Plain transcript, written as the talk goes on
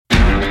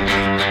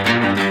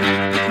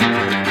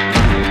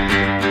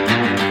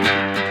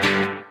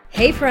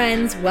Hey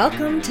friends,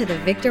 welcome to the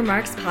Victor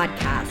Marks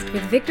Podcast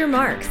with Victor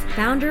Marks,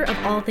 founder of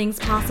All Things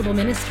Possible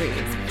Ministries.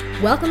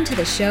 Welcome to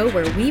the show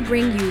where we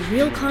bring you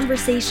real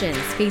conversations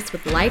faced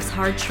with life's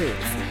hard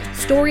truths,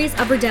 stories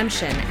of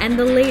redemption, and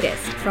the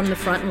latest from the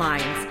front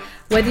lines.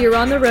 Whether you're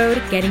on the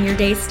road, getting your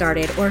day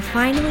started, or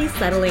finally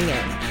settling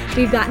in,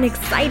 we've got an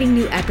exciting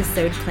new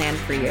episode planned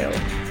for you.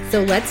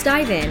 So let's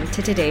dive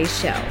into today's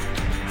show.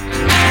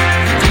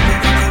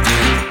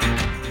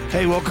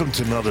 Hey, welcome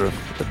to another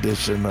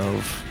edition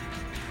of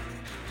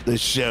the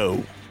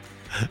show.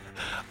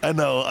 I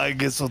know, I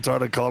get so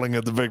tired of calling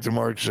it the Victor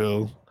Marks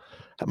Show.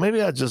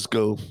 Maybe I just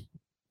go,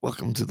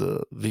 welcome to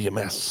the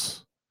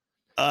VMS.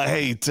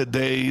 Hey,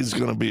 today's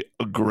going to be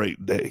a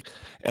great day.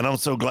 And I'm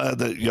so glad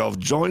that y'all have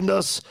joined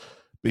us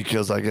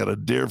because I got a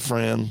dear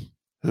friend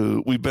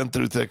who we've been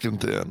through thick and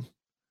thin.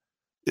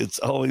 It's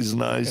always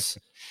nice,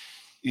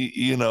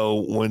 when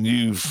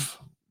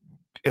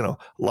a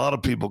lot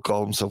of people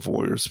call themselves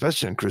warriors,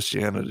 especially in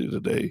Christianity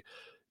today.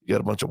 You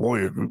got a bunch of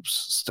warrior groups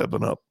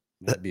stepping up.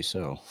 That'd be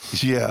so.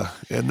 Yeah.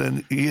 And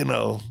then,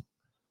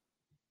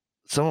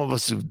 some of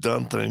us who've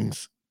done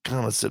things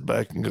kind of sit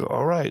back and go,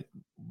 all right.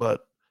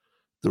 But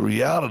the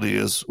reality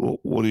is,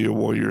 what are you a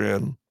warrior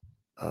in?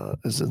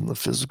 Is it in the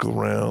physical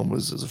realm?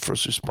 Is it a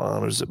first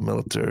responder? Is it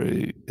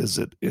military? Is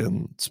it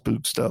in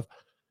spook stuff?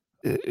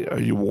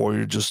 Are you a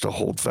warrior just to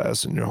hold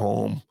fast in your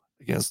home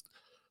against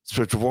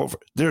spiritual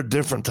warfare? There are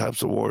different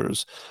types of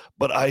warriors.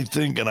 But I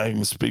think, and I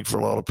can speak for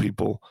a lot of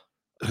people,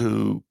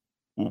 who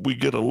we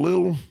get a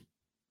little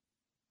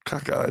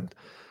cockeyed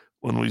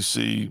when we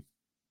see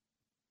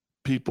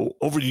people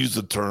overuse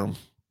the term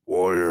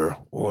warrior,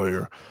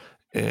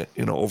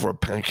 and, over a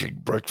pancake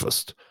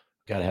breakfast.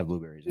 Got to have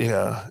blueberries.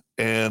 Yeah.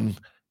 And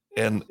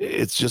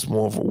it's just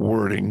more of a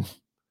wording.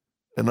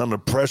 And under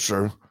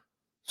pressure,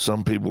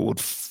 some people would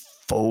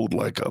fold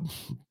like a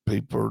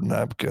paper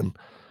napkin.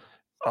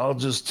 I'll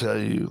just tell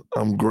you,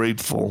 I'm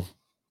grateful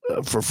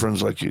for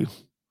friends like you,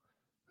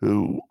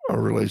 who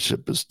our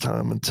relationship is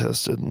time and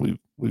tested, and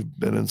we've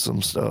been in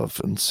some stuff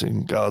and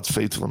seen God's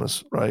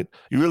faithfulness, right?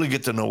 You really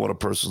get to know what a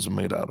person's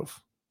made out of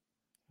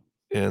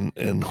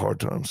in hard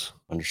times.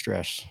 Under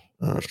stress,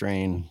 under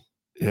strain.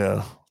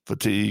 Yeah,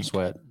 fatigue.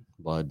 Sweat,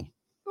 blood.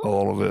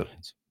 All of it.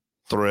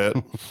 Threat,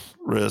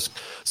 risk.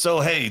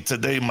 So, hey,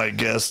 today my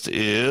guest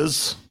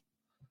is...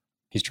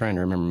 He's trying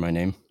to remember my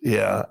name.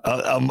 Yeah,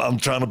 I'm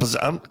trying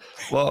to...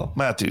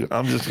 Matthew.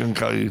 I'm just going to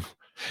call you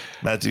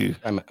Matthew.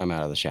 I'm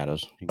out of the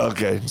shadows.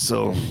 Okay,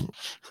 so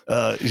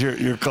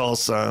your call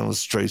sign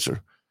was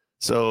Tracer.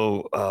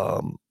 So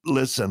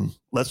listen,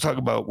 let's talk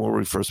about where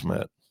we first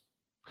met.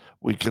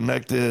 We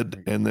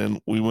connected, and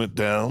then we went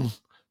down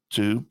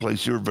to a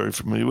place you're very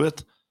familiar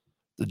with,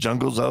 the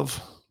jungles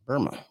of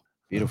Burma.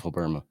 Beautiful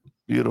Burma.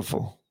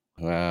 Beautiful.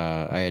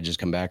 I had just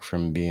come back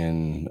from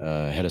being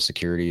head of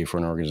security for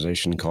an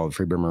organization called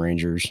Free Burma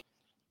Rangers,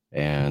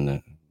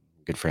 and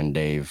good friend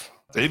Dave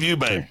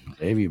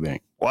Eubank.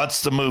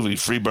 Watch the movie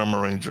Free Burma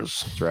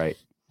Rangers. That's right.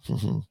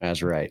 Mm-hmm.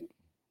 That's right.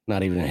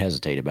 Not even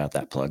hesitate about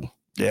that plug.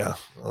 Yeah.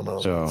 I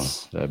know. So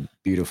a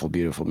beautiful,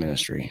 beautiful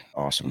ministry.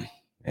 Awesome.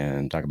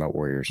 And talk about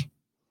warriors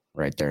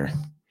right there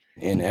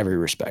in every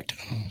respect.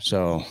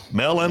 So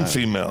male and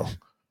female.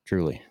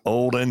 Truly.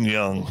 Old and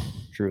young.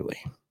 Truly.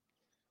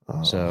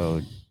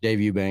 So Dave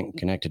Eubank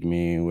connected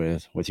me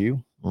with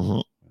you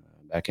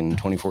back in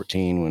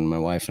 2014 when my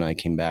wife and I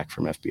came back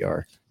from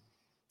FBR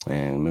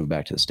and moved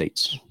back to the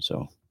States.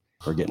 So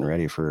we're getting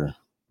ready for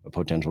a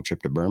potential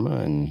trip to Burma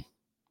and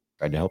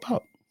tried to help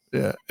out.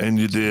 Yeah, and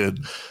you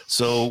did.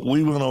 So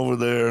we went over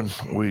there and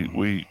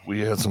we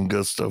had some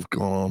good stuff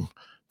going on.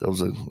 That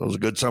was a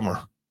good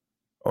summer.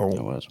 Or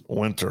it was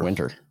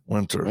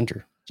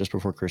winter, just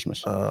before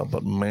Christmas.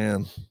 But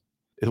man,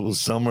 it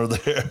was summer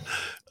there.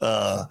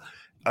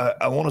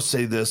 I want to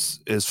say this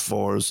as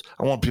far as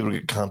I want people to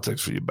get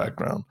context for your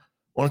background.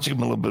 Why don't you give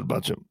them a little bit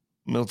about your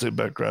military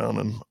background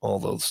and all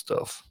those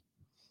stuff?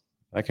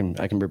 I can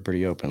be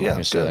pretty open. Yeah, like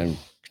I said, I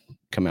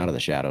come out of the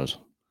shadows.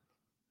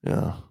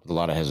 Yeah. With a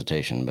lot of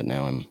hesitation, but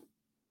now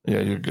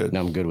you're good.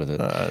 Now I'm good with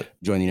it.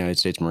 Joined the United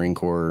States Marine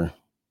Corps,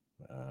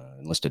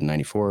 enlisted in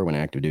 94, went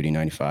active duty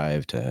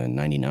 95 to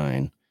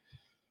 99,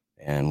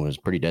 and was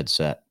pretty dead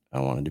set. I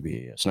wanted to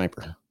be a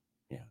sniper.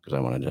 Yeah. Because I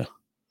wanted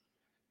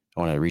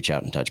to reach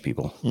out and touch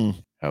people.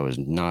 I was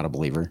not a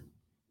believer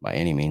by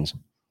any means.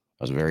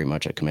 I was very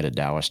much a committed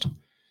Taoist.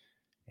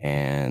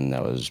 And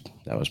that was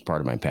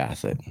part of my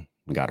path that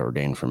God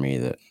ordained for me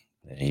that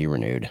he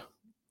renewed.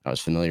 I was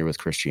familiar with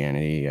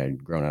Christianity.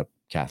 I'd grown up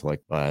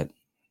Catholic, but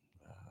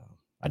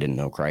I didn't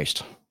know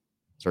Christ.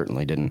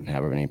 Certainly didn't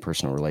have any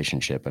personal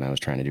relationship, and I was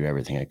trying to do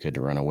everything I could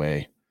to run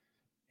away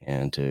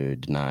and to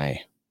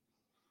deny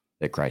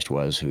that Christ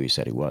was who he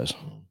said he was,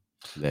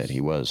 that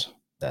he was.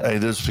 Hey,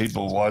 there's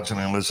people watching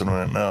and listening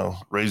right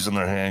now, raising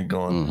their hand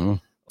going,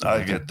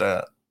 I get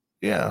that.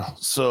 Yeah.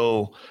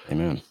 So,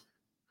 amen.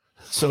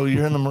 So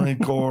you're in the Marine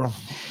Corps,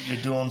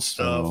 you're doing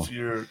stuff,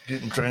 you're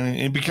getting training,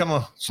 and you become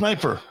a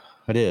sniper.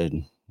 I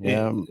did.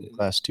 Yeah,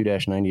 class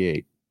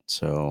 2-98.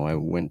 So I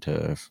went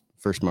to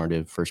First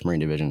Marine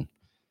Division,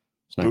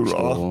 sniper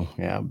school.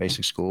 Yeah,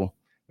 basic school.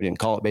 We didn't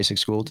call it basic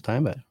school at the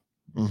time, but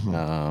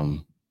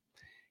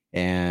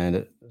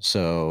and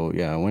so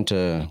I went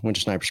to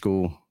sniper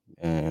school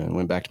and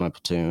went back to my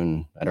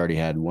platoon. I'd already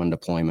had one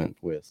deployment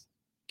with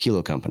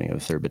Kilo Company of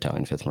 3rd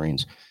Battalion, 5th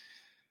Marines.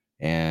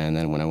 And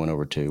then when I went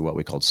over to what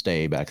we called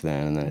Stay back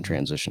then, and then I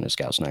transitioned to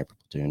Scout Sniper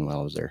Platoon while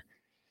I was there.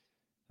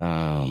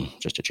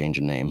 Just a change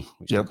in name.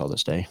 We still called it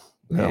Stay.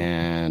 Yep.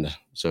 And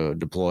so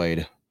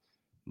deployed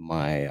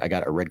I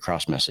got a Red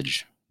Cross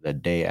message the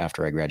day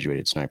after I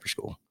graduated sniper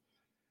school.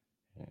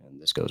 And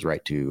this goes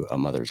right to a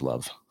mother's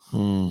love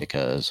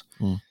because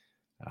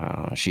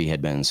she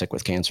had been sick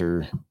with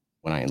cancer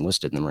when I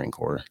enlisted in the Marine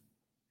Corps,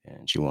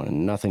 and she wanted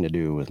nothing to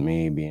do with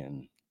me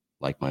being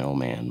like my old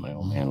man. My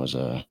old man was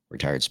a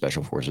retired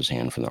Special Forces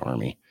hand from the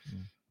Army,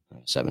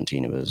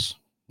 17 of his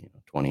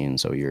 20 and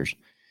so years.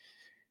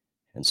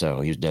 And so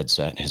he was dead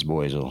set. His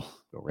boys will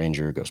go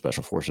Ranger, go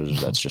Special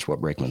Forces. That's just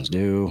what Brakemen's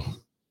do.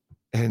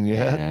 And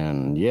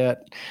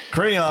yet,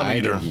 crayon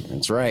eater.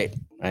 That's right.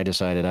 I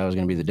decided I was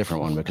going to be the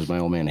different one because my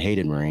old man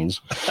hated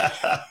Marines.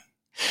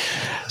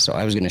 So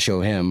I was going to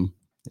show him.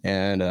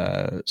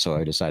 And so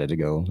I decided to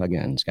go,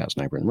 again, Scout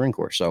Sniper in the Marine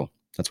Corps. So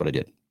that's what I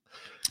did.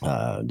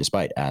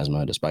 Despite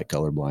asthma, despite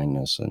color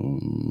blindness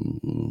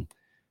and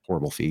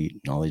horrible feet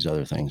and all these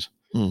other things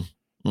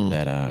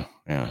that,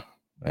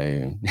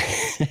 I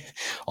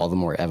all the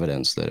more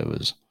evidence that it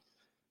was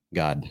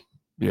God.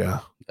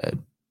 Yeah. That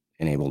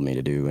enabled me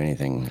to do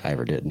anything I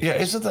ever did. Yeah.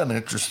 Isn't that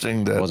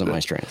interesting? That wasn't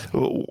my strength.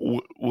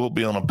 We'll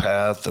be on a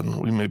path and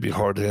we may be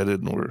hard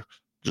headed and we're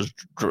just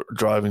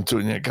driving to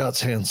it, and yet God's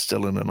hand's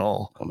still in and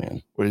all. Oh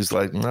man. Where he's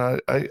like, nah,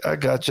 I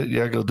got you.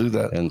 Yeah, go do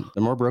that. And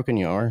the more broken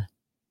you are,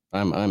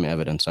 I'm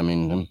evidence. I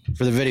mean,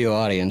 for the video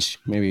audience,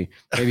 maybe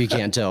you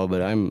can't tell,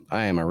 but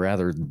I am a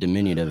rather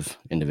diminutive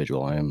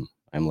individual.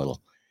 I'm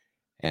little.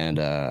 And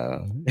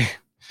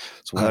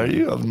so how are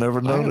you? I've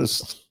never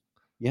noticed.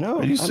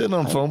 Are you sitting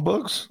on phone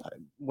books?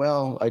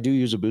 Well, I do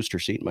use a booster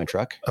seat in my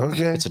truck.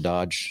 Okay. It's a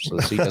Dodge, so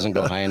the seat doesn't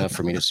go high enough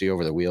for me to see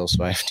over the wheel,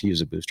 so I have to use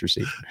a booster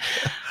seat.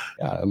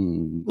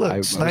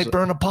 Look,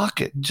 sniper in a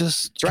pocket.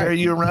 Just carry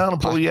you around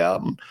and pull you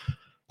out. And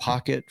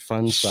pocket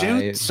fun size.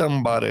 Shoot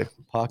somebody.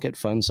 Pocket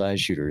fun size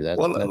shooter.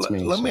 That's me.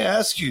 Let me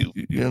ask you,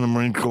 you're in the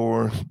Marine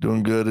Corps,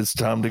 doing good. It's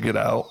time to get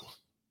out.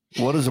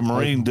 What does a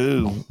Marine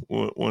do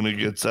when he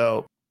gets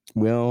out?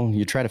 Well,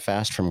 you try to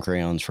fast from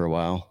crayons for a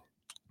while.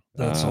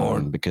 That's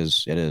hard.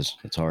 Because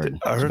it's hard.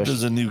 I heard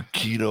there's a new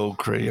keto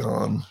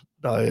crayon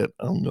diet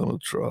I'm going to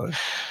try.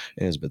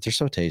 It is, but they're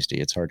so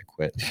tasty. It's hard to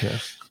quit. Yeah.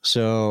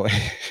 So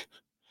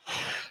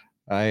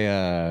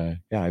I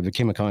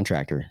became a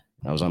contractor.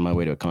 I was on my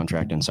way to a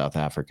contract in South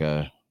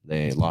Africa.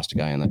 They lost a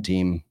guy on the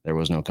team. There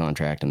was no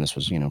contract, and this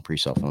was,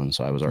 pre-cell phone.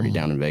 So I was already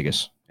down in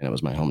Vegas, and it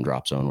was my home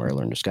drop zone where I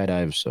learned to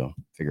skydive. So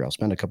I figure I'll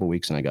spend a couple of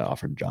weeks, and I got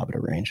offered a job at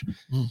a range.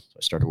 So I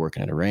started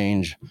working at a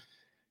range.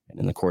 And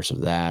in the course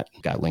of that,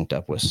 got linked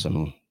up with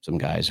some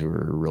guys who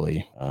were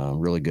really,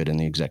 really good in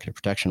the executive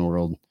protection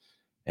world,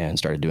 and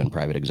started doing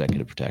private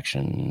executive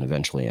protection, and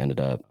eventually ended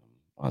up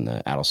on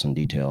the Adelson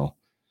detail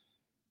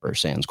for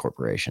Sands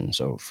Corporation.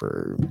 So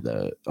for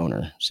the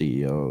owner,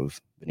 CEO of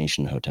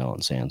Venetian Hotel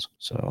and Sands.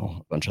 So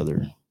a bunch of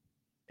other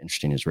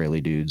interesting Israeli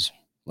dudes,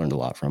 learned a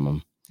lot from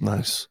them.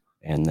 Nice.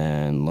 And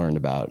then learned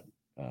about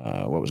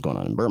what was going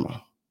on in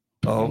Burma.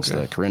 Oh, okay.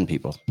 The Karen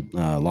people,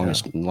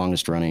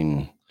 longest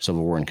running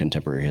Civil War in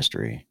contemporary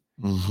history.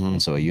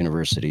 And so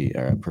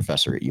a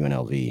professor at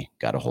UNLV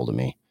got a hold of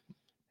me.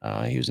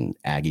 He was an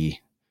Aggie,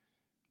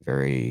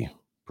 very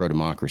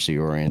pro-democracy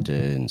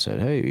oriented, and said,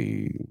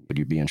 hey, would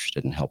you be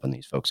interested in helping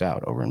these folks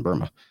out over in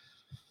Burma?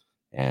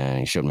 And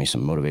he showed me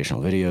some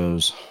motivational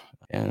videos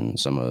and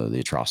some of the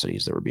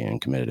atrocities that were being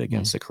committed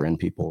against the Karen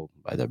people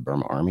by the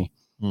Burma army.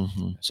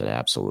 I said,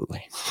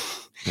 absolutely.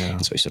 Yeah.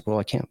 And so he said, well,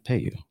 I can't pay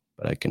you,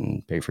 but I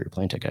can pay for your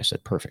plane ticket. I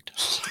said, perfect.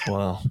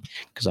 Wow.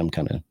 Because I'm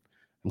kind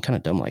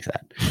of dumb like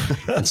that.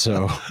 And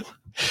so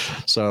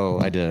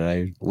I did.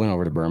 I went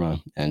over to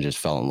Burma and just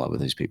fell in love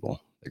with these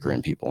people, the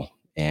Karen people.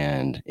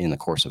 And in the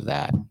course of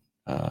that,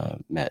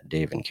 met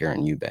Dave and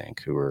Karen Eubank,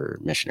 who were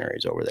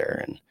missionaries over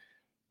there. And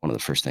one of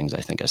the first things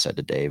I think I said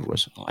to Dave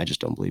was, well, I just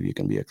don't believe you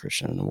can be a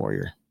Christian and a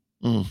warrior.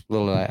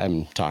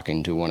 I'm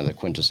talking to one of the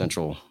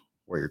quintessential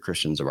warrior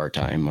Christians of our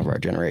time, of our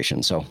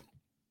generation. So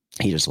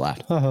he just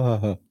laughed.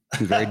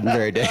 Very,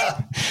 very Dave.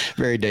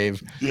 Very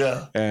Dave.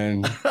 Yeah.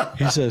 And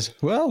he says,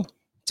 well,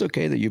 it's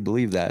okay that you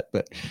believe that.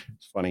 But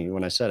it's funny,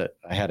 when I said it,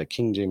 I had a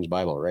King James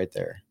Bible right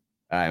there.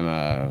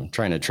 I'm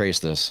trying to trace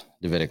this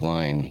Davidic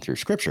line through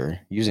Scripture,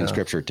 using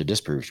Scripture to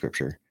disprove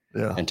Scripture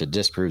and to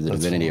disprove the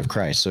divinity of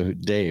Christ. So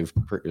Dave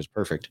is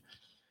perfect.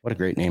 What a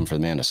great name for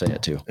the man to say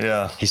it, too.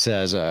 Yeah. He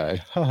says,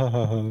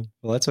 well,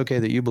 that's okay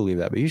that you believe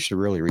that, but you should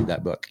really read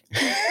that book.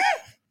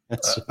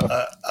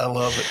 I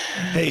love it.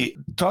 Hey,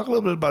 talk a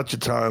little bit about your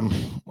time.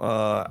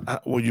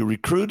 Were you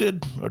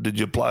recruited, or did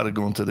you apply to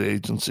go into the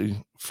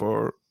agency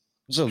for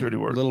security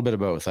work? A little bit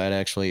of both. I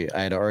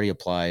had already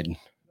applied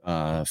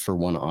for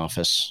one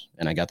office,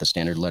 and I got the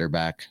standard letter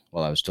back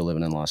while I was still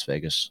living in Las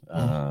Vegas.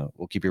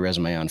 We'll keep your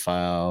resume on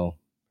file.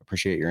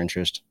 Appreciate your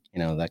interest.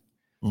 That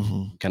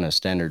kind of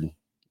standard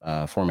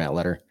format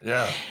letter.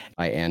 Yeah.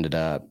 I ended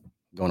up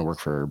going to work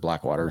for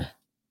Blackwater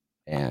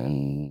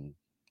and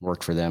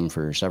worked for them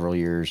for several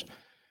years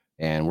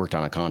and worked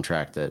on a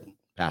contract that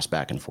passed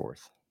back and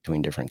forth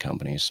between different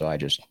companies. So I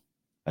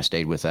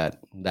stayed with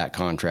that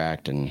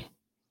contract, and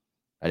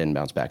I didn't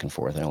bounce back and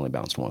forth. I only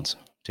bounced once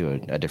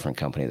to a different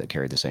company that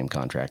carried the same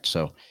contract.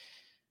 So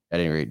at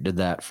any rate, did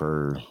that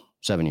for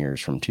 7 years,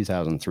 from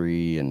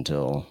 2003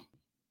 until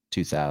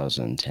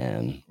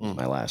 2010,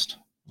 my last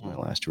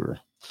tour.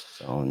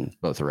 So in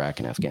both Iraq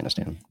and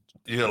Afghanistan.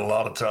 You got a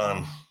lot of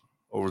time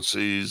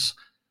overseas.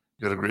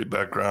 You got a great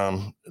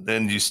background.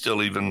 Then you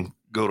still even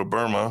go to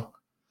Burma,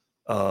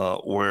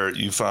 where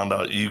you found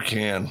out you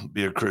can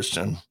be a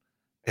Christian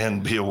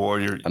and be a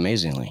warrior.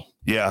 Amazingly.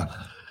 Yeah.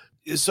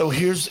 So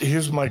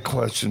here's my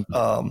question.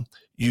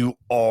 You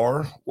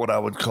are what I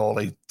would call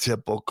a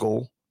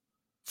typical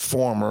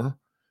former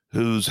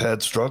who's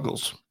had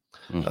struggles.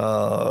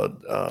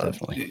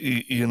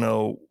 Definitely. You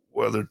know,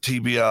 whether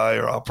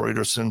TBI or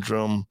operator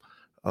syndrome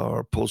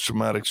or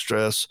post-traumatic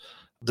stress,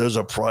 there's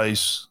a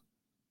price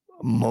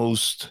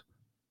most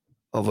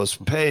of us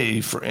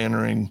pay for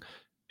entering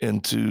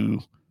into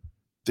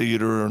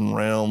theater and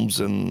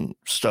realms and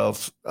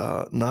stuff.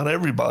 Not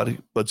everybody,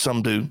 but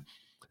some do.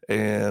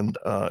 And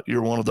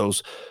you're one of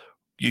those.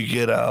 You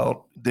get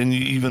out, then you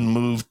even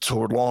move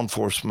toward law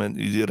enforcement.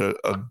 You did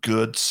a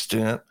good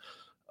stint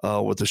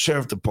with the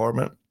sheriff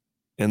department,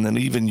 and then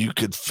even you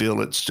could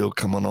feel it still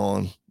coming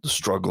on, the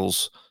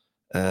struggles.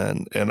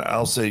 And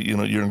I'll say, you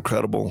know, you're an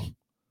incredible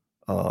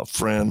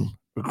friend,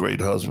 a great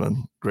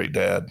husband, great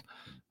dad,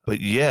 but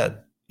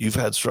yet you've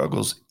had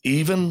struggles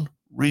even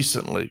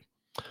recently,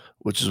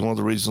 which is one of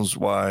the reasons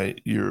why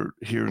you're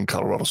here in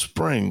Colorado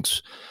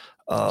Springs.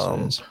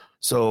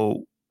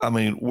 So, I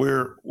mean,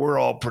 we're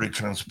all pretty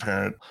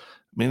transparent.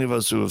 Many of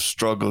us who have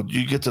struggled,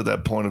 you get to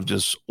that point of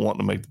just wanting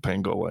to make the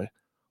pain go away,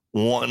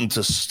 wanting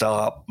to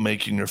stop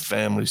making your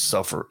family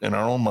suffer in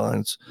our own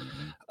minds.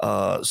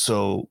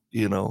 So,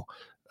 you know,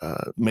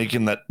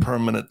 making that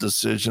permanent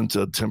decision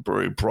to a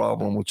temporary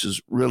problem, which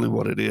is really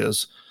what it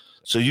is.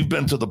 So you've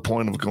been to the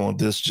point of going,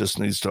 this just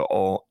needs to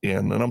all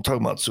end. And I'm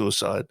talking about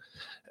suicide.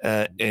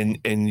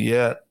 And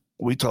yet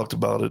we talked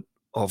about it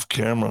off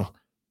camera.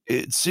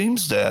 It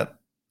seems that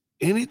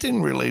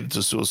anything related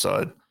to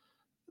suicide,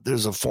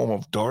 there's a form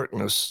of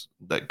darkness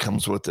that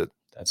comes with it.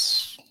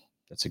 That's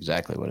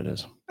exactly what it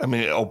is. I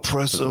mean,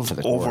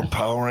 oppressive,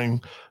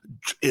 overpowering.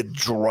 It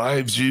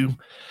drives you.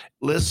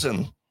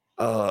 Listen,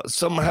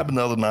 something happened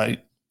the other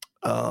night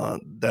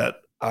that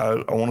I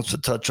want us to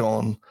touch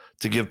on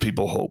to give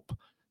people hope.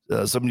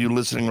 Some of you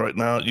listening right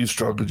now, you've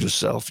struggled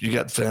yourself. You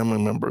got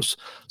family members.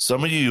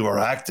 Some of you are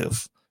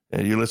active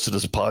and you listen to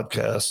this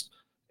podcast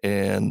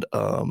and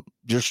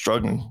you're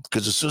struggling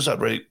because the suicide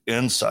rate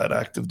inside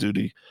active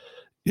duty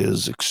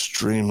is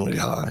extremely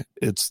high.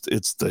 It's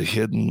the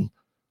hidden,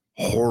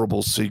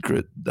 horrible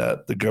secret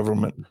that the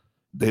government,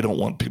 they don't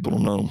want people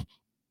to know.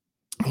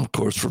 Of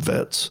course, for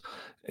vets.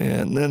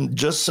 And then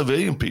just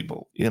civilian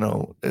people, you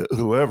know,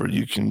 whoever,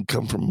 you can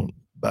come from a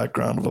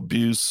background of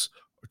abuse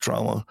or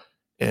trauma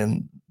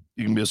and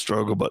you can be a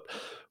struggle. But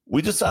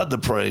we decided to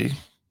pray.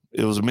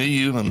 It was me,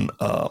 you, and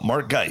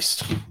Mark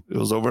Geist. It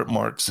was over at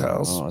Mark's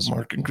house, awesome.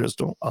 Mark and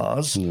Crystal,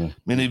 Oz. Yeah.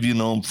 Many of you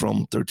know him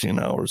from 13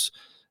 Hours.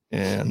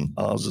 And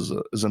Oz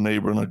is a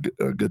neighbor and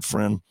a good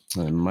friend.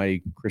 A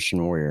mighty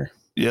Christian warrior.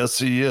 Yes,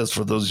 he is.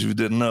 For those of you who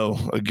didn't know,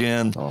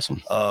 again,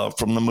 awesome.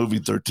 From the movie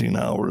 13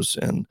 Hours.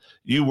 And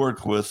you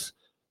worked with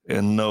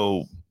and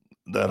know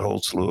that whole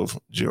slew of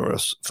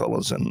GRS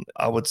fellows. And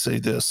I would say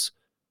this,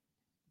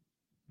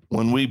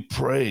 when we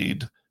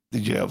prayed,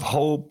 did you have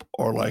hope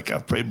or like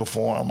I've prayed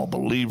before, I'm a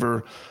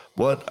believer?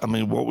 What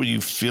were you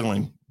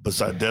feeling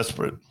besides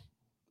desperate?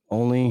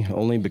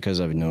 Only because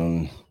I've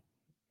known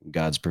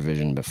God's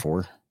provision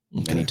before.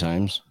 Okay. Many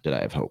times did I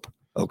have hope.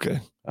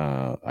 Okay.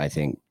 I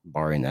think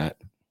barring that,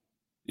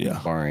 yeah,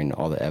 barring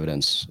all the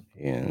evidence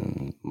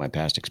in my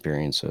past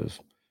experience of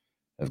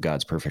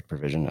God's perfect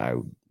provision,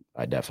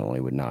 I definitely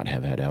would not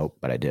have had hope,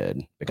 but I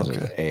did because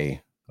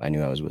I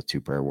knew I was with two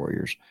prayer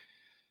warriors.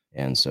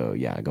 And so,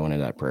 yeah, going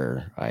into that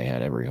prayer, I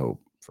had every hope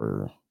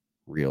for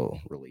real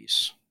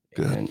release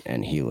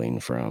and healing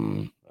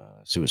from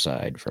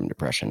suicide, from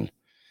depression.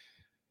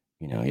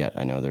 You know, yet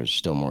I know there's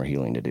still more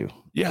healing to do.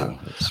 Yeah.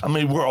 So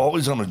we're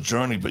always on a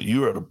journey, but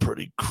you're at a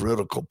pretty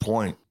critical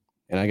point.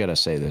 And I got to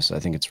say this, I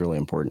think it's really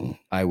important.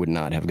 I would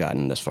not have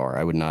gotten this far.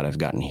 I would not have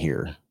gotten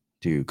here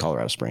to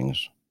Colorado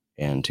Springs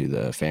and to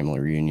the family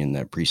reunion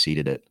that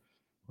preceded it,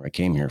 where I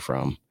came here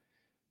from,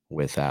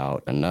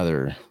 without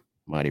another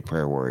mighty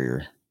prayer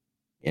warrior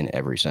in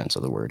every sense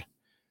of the word.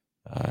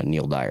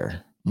 Neil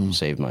Dyer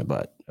saved my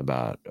butt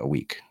about a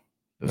week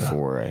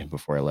before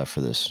I left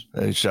for this.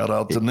 Hey, shout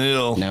out to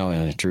Neil.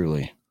 Now,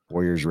 truly,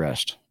 Warriors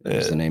Rest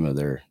is the name of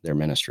their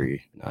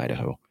ministry in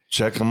Idaho.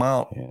 Check them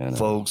out,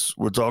 folks.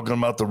 We're talking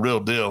about the real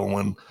deal.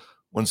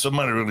 When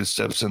somebody really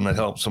steps in to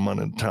help someone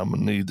in time of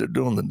need, they're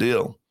doing the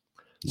deal.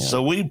 Yeah.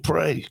 So we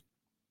pray.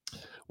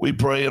 we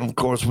pray, and of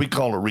course, we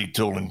call it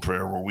retooling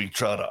prayer, where we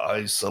try to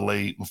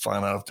isolate and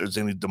find out if there's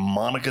any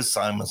demonic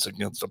assignments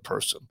against a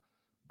person,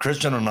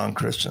 Christian or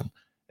non-Christian.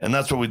 And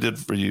that's what we did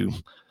for you.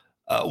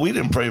 We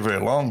didn't pray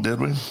very long, did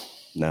we?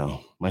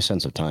 No, my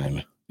sense of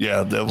time.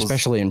 Yeah, that was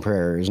especially in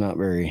prayer is not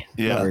very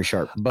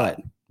sharp.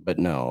 But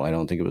no, I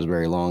don't think it was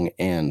very long.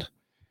 And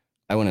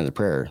I went into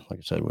prayer, like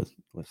I said, with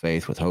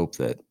faith, with hope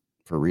that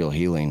for real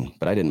healing.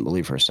 But I didn't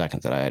believe for a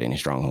second that I had any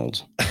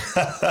strongholds.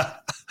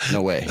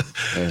 No way.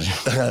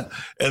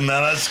 And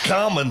now that's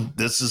common.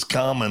 This is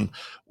common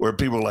where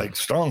people are like,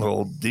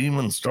 stronghold,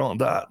 demon,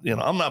 strong.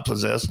 I'm not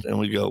possessed. And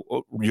we go,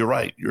 oh, you're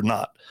right, you're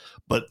not.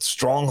 But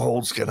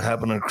strongholds can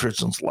happen in a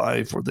Christian's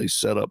life where they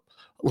set up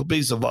a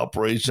base of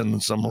operation in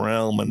some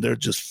realm and they're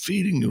just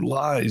feeding you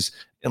lies.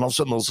 And all of a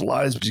sudden those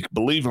lies, you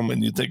believe them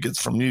and you think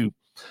it's from you.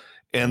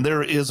 And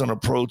there is an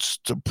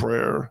approach to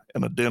prayer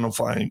and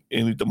identifying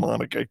any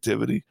demonic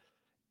activity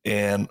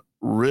and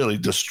really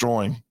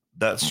destroying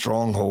that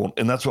stronghold.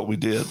 And that's what we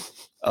did.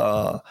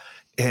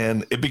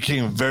 And it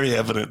became very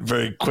evident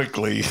very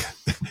quickly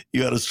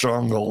you had a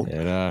stronghold.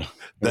 It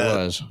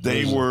was.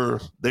 They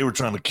were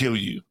trying to kill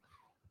you.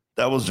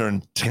 That was their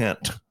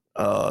intent,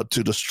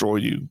 to destroy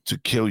you, to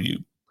kill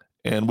you.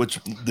 And which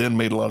then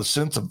made a lot of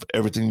sense of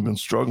everything you've been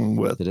struggling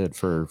with. It did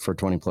for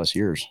 20 plus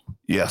years.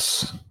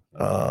 Yes.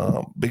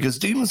 Because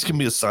demons can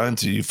be assigned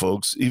to you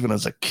folks, even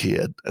as a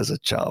kid, as a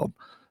child.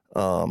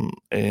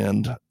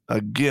 And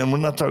again, we're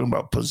not talking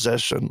about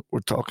possession. We're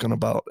talking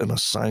about an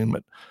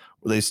assignment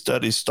where they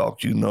study,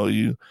 stalk you, know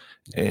you,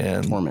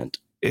 and torment.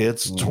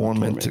 It's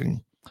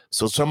tormenting.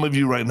 So some of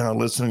you right now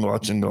listening,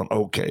 watching, going,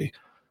 okay,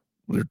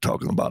 we're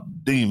talking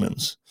about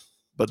demons,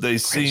 but they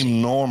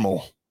seem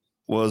normal.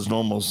 Well, as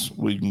normal as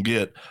we can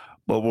get,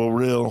 but we're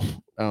real.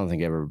 I don't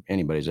think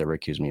anybody's ever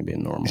accused me of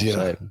being normal.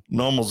 Yeah,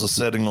 normal's a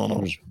setting on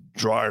a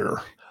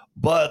dryer,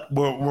 but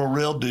we're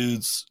real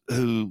dudes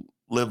who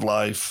live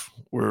life.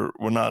 We're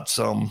not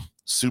some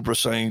super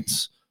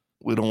saints.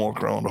 We don't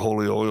walk around with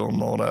holy oil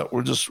and all that.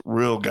 We're just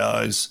real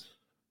guys,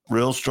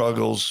 real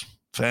struggles,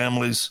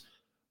 families,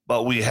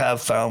 but we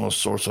have found a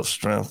source of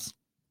strength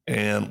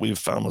and we've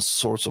found a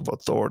source of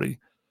authority.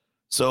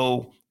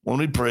 So when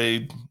we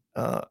prayed,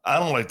 I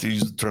don't like to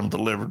use the term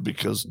delivered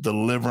because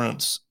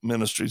deliverance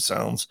ministry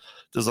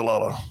there's a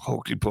lot of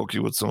hokey pokey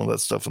with some of that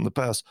stuff in the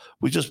past.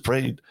 We just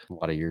prayed. A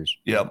lot of years.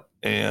 Yep.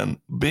 And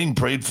being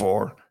prayed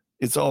for,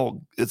 it's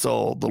all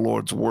the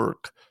Lord's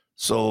work.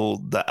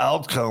 So the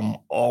outcome,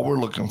 all we're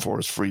looking for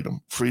is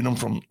freedom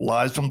from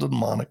lies from the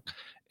demonic.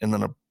 And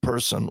then a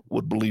person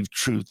would believe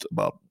truth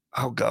about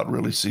how God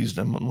really sees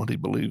them and what he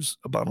believes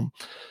about them.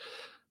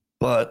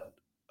 But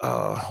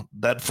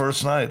that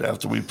first night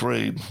after we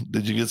prayed,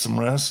 did you get some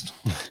rest?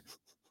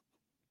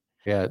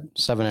 Yeah,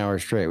 7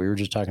 hours straight. We were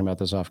just talking about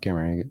this off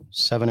camera.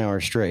 7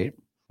 hours straight.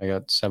 I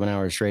got 7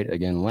 hours straight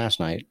again last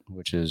night,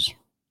 which is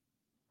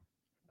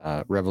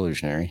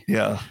revolutionary.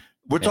 Yeah.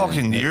 We're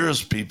talking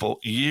years,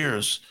 people,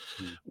 years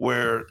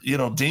where,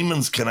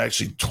 demons can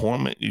actually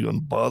torment you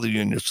and bother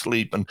you in your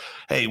sleep. And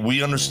hey,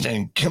 we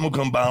understand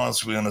chemical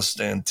imbalance. We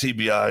understand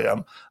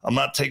TBI. I'm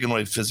not taking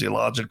away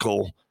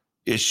physiological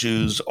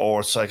issues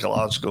or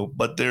psychological,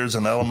 but there's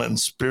an element in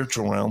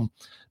spiritual realm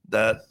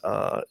that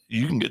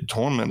you can get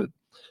tormented.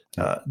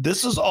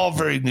 This is all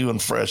very new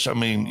and fresh. I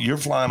mean, you're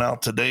flying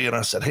out today and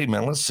I said, hey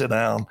man, let's sit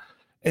down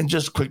and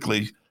just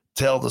quickly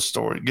tell the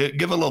story,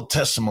 give a little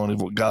testimony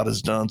of what God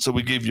has done. So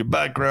we gave you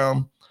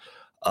background,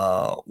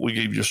 we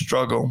gave you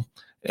struggle,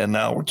 and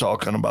now we're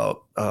talking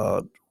about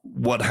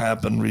what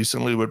happened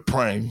recently with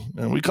praying,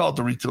 and we call it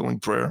the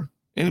retooling prayer.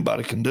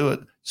 Anybody can do it.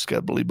 Just got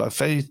to believe by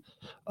faith.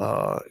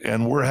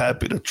 And we're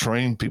happy to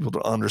train people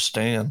to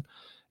understand.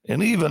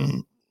 And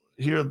even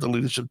here at the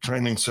Leadership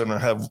Training Center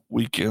have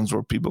weekends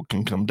where people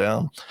can come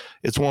down.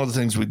 It's one of the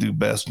things we do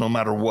best, no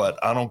matter what.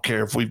 I don't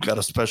care if we've got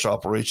a special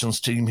operations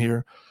team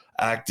here,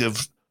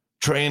 active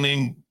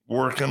training,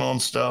 working on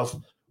stuff.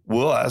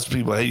 We'll ask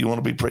people, hey, you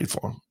want to be prayed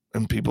for?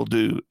 And people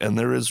do. And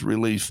there is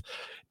relief.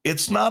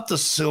 It's not the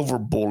silver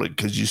bullet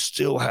because you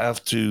still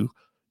have to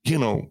stay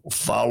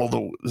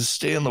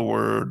in the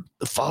word,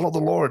 follow the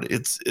Lord.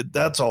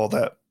 That's all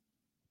that.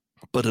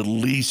 But at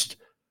least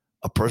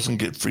a person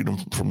get freedom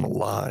from the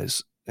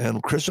lies.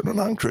 And Christian or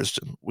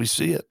non-Christian, we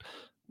see it.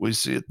 We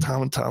see it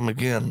time and time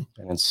again.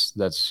 And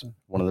that's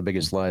one of the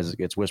biggest lies that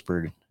gets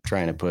whispered,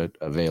 trying to put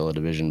a veil of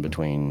division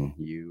between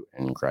you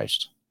and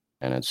Christ.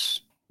 And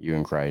it's you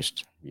and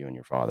Christ, you and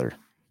your Father.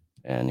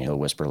 And he'll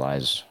whisper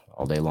lies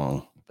all day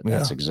long. But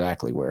that's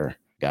exactly where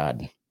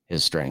God,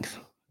 his strength,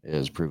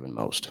 is proven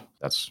most.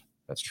 That's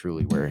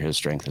truly where his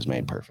strength is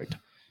made perfect.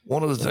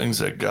 One of the things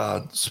that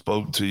God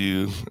spoke to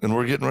you, and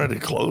we're getting ready to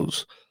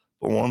close,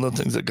 but one of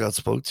the things that God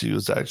spoke to you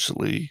is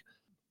actually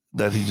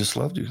that he just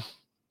loved you.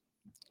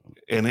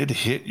 And it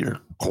hit your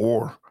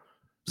core.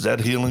 Is that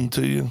healing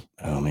to you?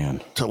 Oh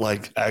man. To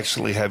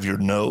actually have your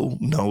know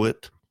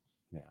it?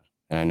 Yeah.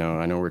 And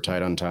I know we're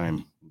tight on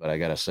time, but I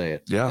got to say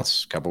it. Yeah.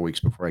 It's a couple of weeks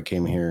before I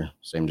came here.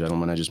 Same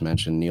gentleman I just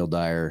mentioned, Neil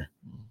Dyer,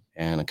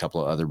 and a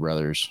couple of other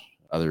brothers,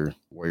 other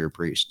warrior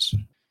priests.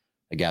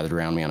 They gathered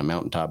around me on a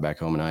mountaintop back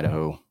home in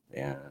Idaho,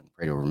 and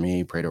prayed over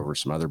me, prayed over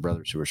some other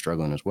brothers who were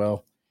struggling as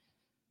well.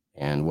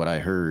 And what I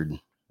heard, who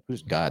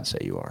does God say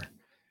you are?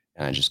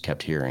 And I just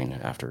kept hearing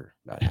after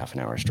about half an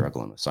hour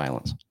struggling with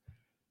silence,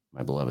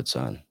 my beloved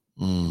son,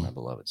 my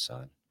beloved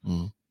son.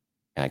 And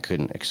I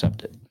couldn't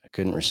accept it. I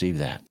couldn't receive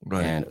that.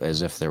 Right. And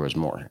as if there was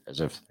more,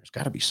 as if there's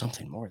got to be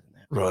something more than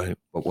that. Right.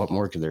 But what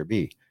more could there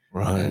be?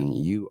 Right. And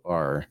you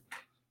are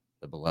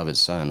the beloved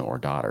son or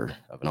daughter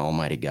of an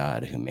almighty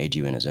God who made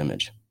you in his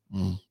image,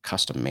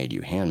 custom made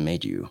you,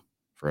 handmade you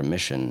for a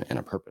mission and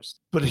a purpose.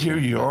 But here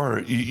you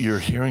are, you're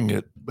hearing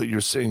it, but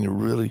you're saying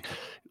it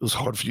was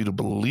hard for you to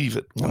believe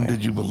it. When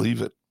did you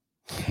believe it?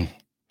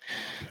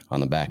 On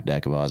the back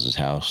deck of Oz's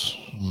house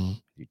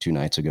 2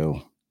 nights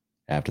ago,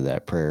 after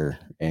that prayer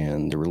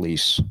and the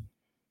release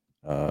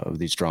of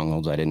these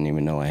strongholds I didn't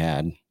even know I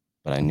had,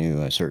 but I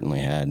knew I certainly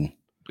had.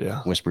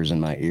 Yeah. Whispers in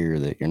my ear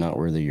that you're not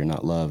worthy, you're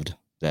not loved,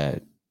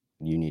 that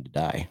you need to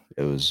die.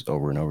 It was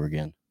over and over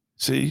again.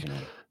 See,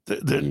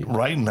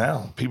 right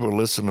now, people are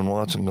listening and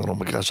watching going, oh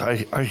my gosh,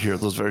 I hear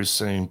those very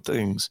same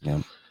things.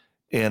 Yeah.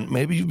 And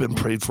maybe you've been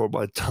prayed for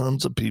by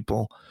tons of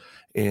people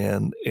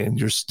and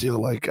you're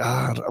still like,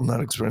 God, I'm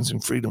not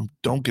experiencing freedom.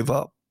 Don't give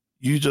up.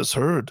 You just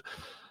heard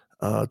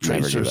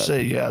Tracer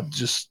say,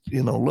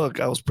 look,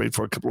 I was prayed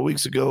for a couple of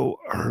weeks ago.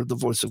 I heard the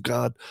voice of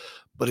God,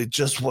 but it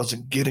just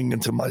wasn't getting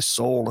into my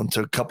soul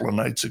until a couple of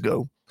nights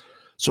ago.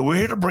 So we're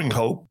here to bring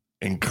hope,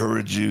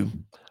 encourage you.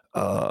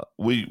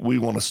 We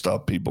want to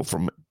stop people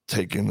from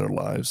taking their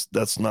lives.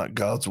 That's not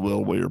God's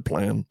will, way, or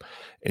plan.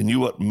 And you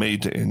weren't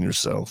made to end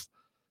yourself.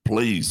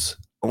 Please,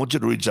 I want you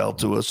to reach out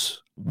to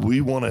us.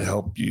 We want to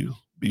help you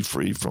be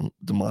free from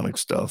demonic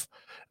stuff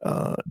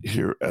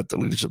here at the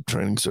Leadership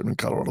Training Center in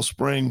Colorado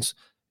Springs.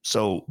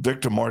 So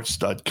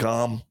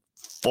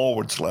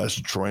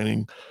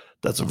victormarks.com/training.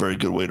 That's a very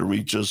good way to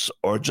reach us,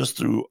 or just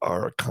through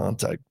our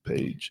contact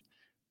page.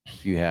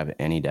 If you have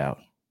any doubt,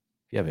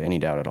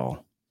 at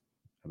all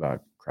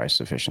about Christ's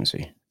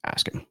sufficiency,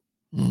 ask him.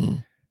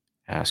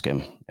 Ask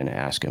him and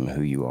ask him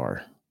who you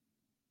are.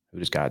 Who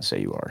does God say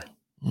you are?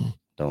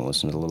 Don't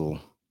listen to the little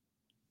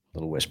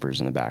whispers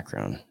in the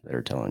background that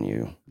are telling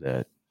you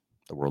that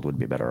the world would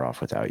be better off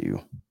without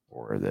you,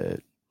 or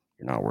that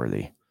you're not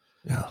worthy.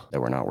 Yeah. That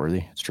we're not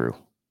worthy. It's true.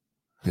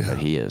 Yeah. But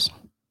he is.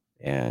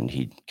 And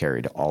he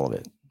carried all of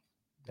it.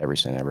 Every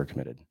sin ever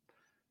committed,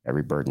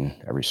 every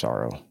burden, every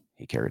sorrow,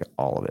 he carried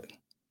all of it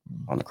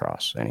on the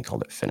cross, and he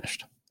called it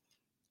finished.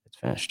 It's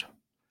finished.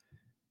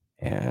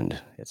 And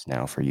it's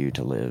now for you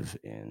to live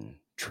in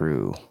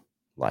true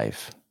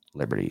life,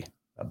 liberty,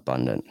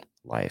 abundant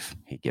life.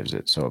 He gives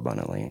it so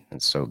abundantly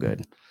and so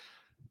good.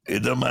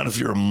 It doesn't matter if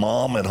you're a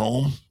mom at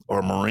home or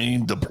a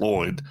Marine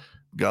deployed,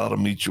 God will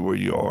meet you where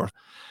you are.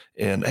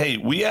 And hey,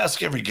 we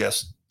ask every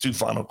guest 2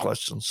 final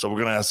questions. So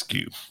we're going to ask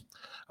you.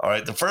 All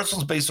right. The first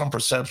one's based on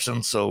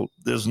perception, so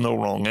there's no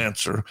wrong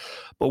answer.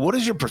 But what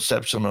is your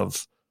perception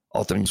of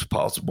All Things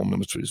Possible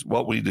Ministries?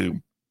 What we do,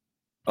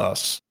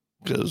 us?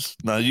 Because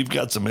now you've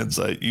got some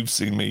insight. You've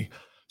seen me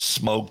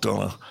smoked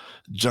on a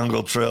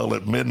jungle trail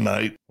at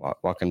midnight.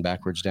 Walking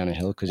backwards down a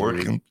hill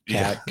because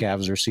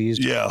calves are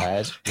seized.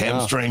 Yeah.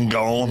 Hamstring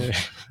gone.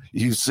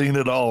 You've seen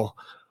it all.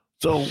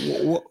 So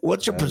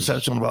what's your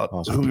perception about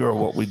who you are,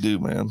 what we do,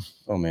 man?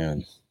 Oh,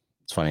 man.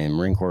 It's funny. In the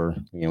Marine Corps,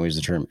 we use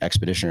the term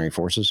expeditionary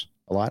forces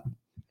a lot.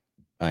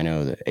 I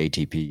know that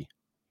ATP,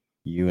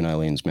 you and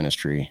Eileen's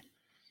ministry,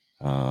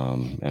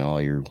 and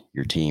all your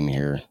team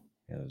here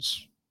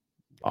is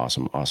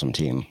awesome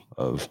team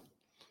of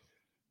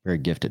very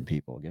gifted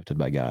people, gifted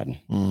by God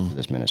for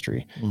this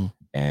ministry.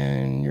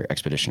 And you're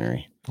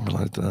expeditionary. I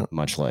like that.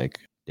 Much like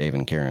Dave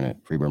and Karen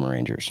at Free Burma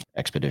Rangers,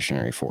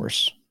 expeditionary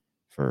force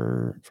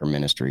for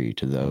ministry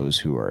to those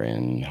who are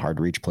in hard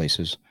to reach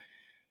places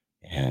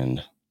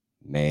and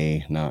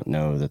may not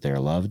know that they are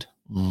loved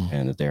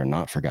and that they are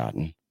not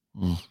forgotten.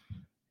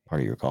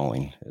 Part of your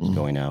calling is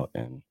going out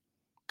and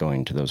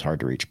going to those hard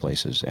to reach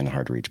places and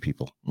hard to reach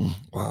people.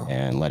 Wow.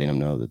 And letting them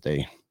know that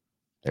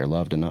they're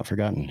loved and not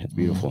forgotten. It's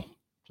beautiful.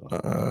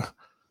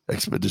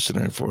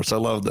 Expeditionary force. I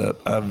love that.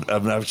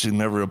 I've actually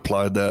never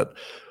applied that.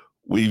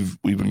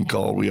 We've been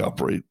called, we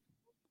operate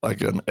like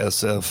an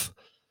SF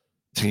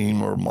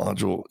team or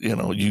module,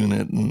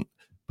 unit.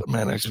 But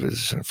man,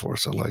 expeditionary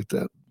force, I like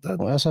that.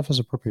 Well, SF is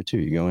appropriate too.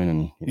 You go in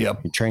and you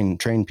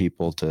train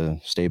people to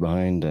stay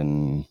behind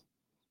and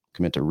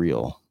commit to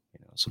real,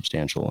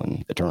 substantial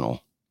and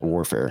eternal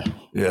warfare.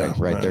 Yeah.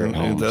 Right there at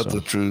home. That's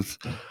the truth.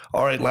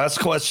 All right. Last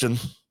question.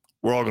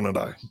 We're all going to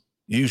die.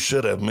 You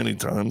should have many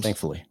times.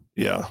 Thankfully.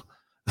 Yeah.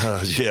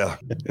 Yeah.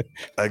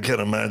 I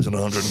can't imagine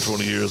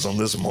 120 years on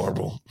this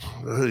marble.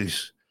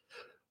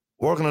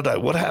 We're going to die.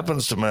 What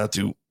happens to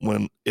Matthew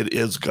when it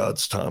is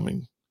God's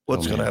timing?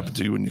 What's going to happen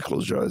to you when you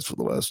close your eyes for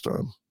the last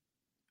time?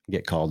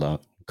 Get called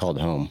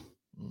home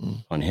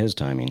on his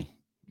timing.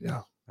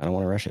 Yeah. I don't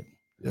want to rush it.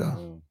 Yeah.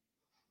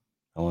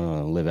 I want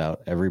to live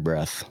out every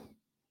breath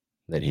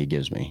that he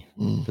gives me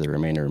for the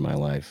remainder of my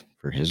life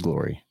for his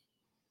glory.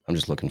 I'm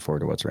just looking forward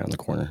to what's around the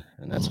corner.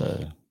 And that's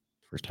the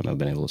first time I've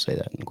been able to say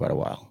that in quite a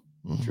while,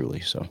 truly.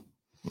 So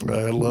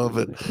I love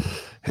it.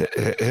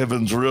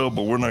 Heaven's real,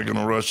 but we're not going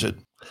to rush it.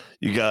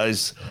 You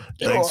guys,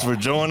 thanks for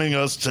joining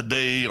us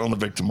today on the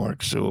Victor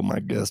Marks Show. My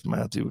guest,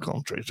 Matthew, we call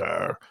him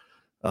Tracer.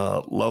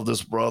 Love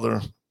this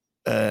brother.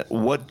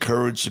 What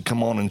courage to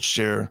come on and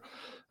share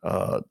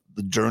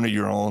the journey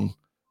you're on.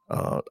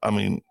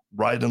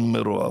 Right in the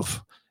middle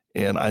of.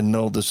 And I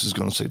know this is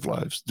going to save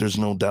lives. There's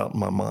no doubt in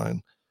my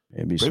mind.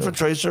 Maybe Pray so. for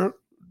Tracer.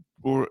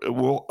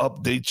 We'll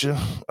update you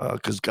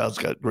because God's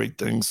got great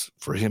things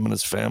for him and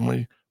his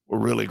family. We're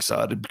really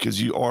excited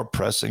because you are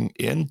pressing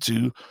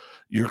into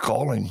your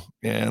calling.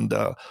 And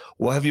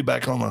we'll have you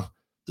back on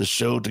the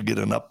show to get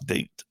an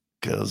update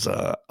because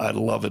I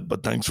love it.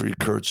 But thanks for your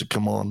courage to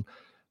come on,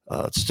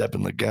 step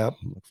in the gap.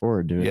 Look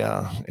forward to it.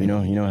 Yeah. You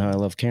know how I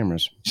love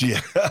cameras.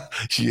 Yeah.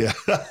 Yeah.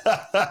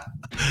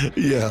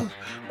 Yeah.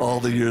 All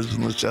the years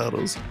in the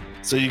shadows.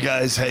 So you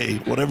guys, hey,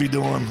 whatever you're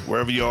doing,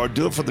 wherever you are,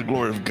 do it for the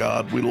glory of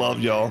God. We love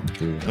y'all.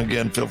 And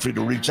again, feel free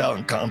to reach out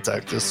and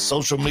contact us.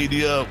 Social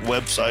media,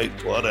 website,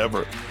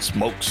 whatever.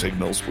 Smoke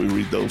signals. We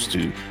read those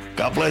too.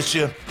 God bless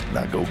you.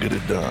 Now go get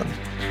it done.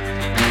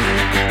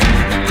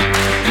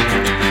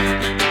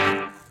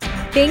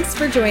 Thanks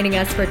for joining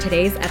us for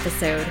today's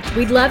episode.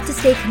 We'd love to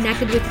stay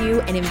connected with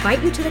you and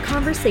invite you to the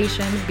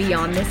conversation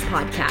beyond this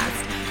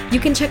podcast. You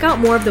can check out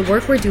more of the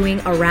work we're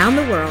doing around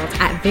the world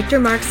at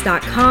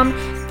victormarks.com,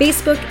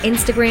 Facebook,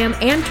 Instagram,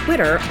 and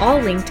Twitter, all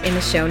linked in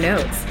the show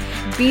notes.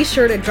 Be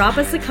sure to drop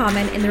us a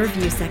comment in the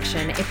review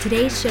section if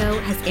today's show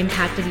has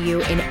impacted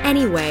you in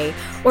any way,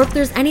 or if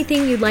there's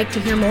anything you'd like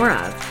to hear more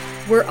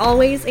of. We're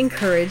always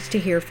encouraged to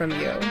hear from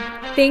you.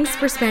 Thanks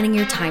for spending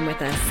your time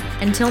with us.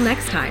 Until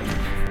next time.